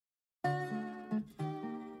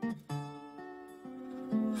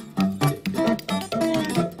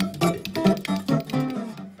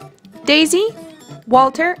Daisy,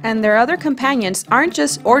 Walter, and their other companions aren't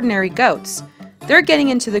just ordinary goats. They're getting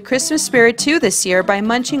into the Christmas spirit too this year by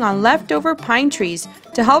munching on leftover pine trees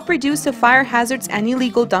to help reduce the fire hazards and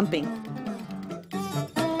illegal dumping.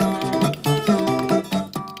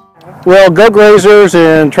 Well, Goat Grazers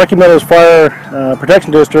and Truckee Meadows Fire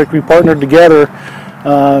Protection District, we partnered together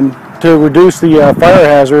to reduce the fire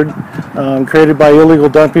hazard created by illegal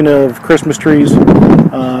dumping of Christmas trees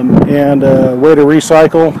and a way to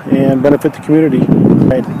recycle and benefit the community.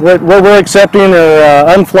 What we're accepting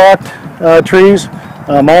are unflocked trees,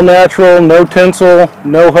 all natural, no tinsel,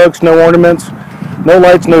 no hooks, no ornaments, no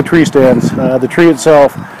lights, no tree stands. The tree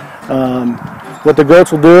itself. What the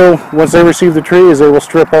goats will do once they receive the tree is they will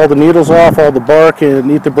strip all the needles off, all the bark, and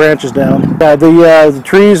eat the branches down. The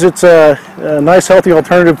trees, it's a nice healthy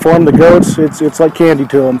alternative for them. The goats, it's like candy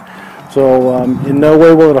to them. So in no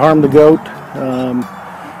way will it harm the goat.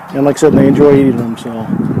 And like I said, they enjoy eating them. So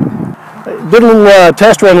I did a little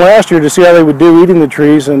test run last year to see how they would do eating the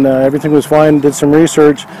trees, and everything was fine. Did some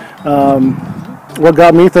research. What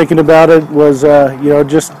got me thinking about it was,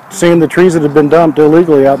 just seeing the trees that have been dumped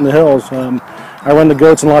illegally out in the hills. I run the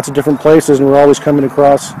goats in lots of different places, and we're always coming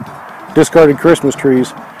across discarded Christmas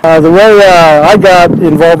trees. The way I got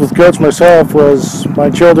involved with goats myself was my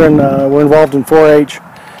children were involved in 4-H,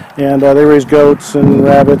 and they raised goats and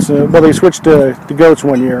rabbits. Well, they switched to goats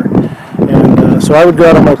one year, and so I would go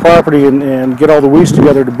out on my property and get all the weeds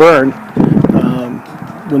together to burn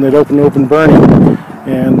when they'd open burning,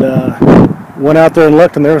 and went out there and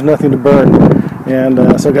looked, and there was nothing to burn.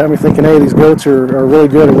 And so it got me thinking, hey, these goats are really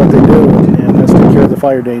good at what they do, and that's take care of the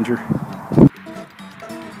fire danger.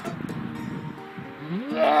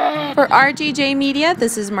 For RGJ Media,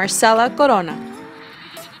 this is Marcela Corona.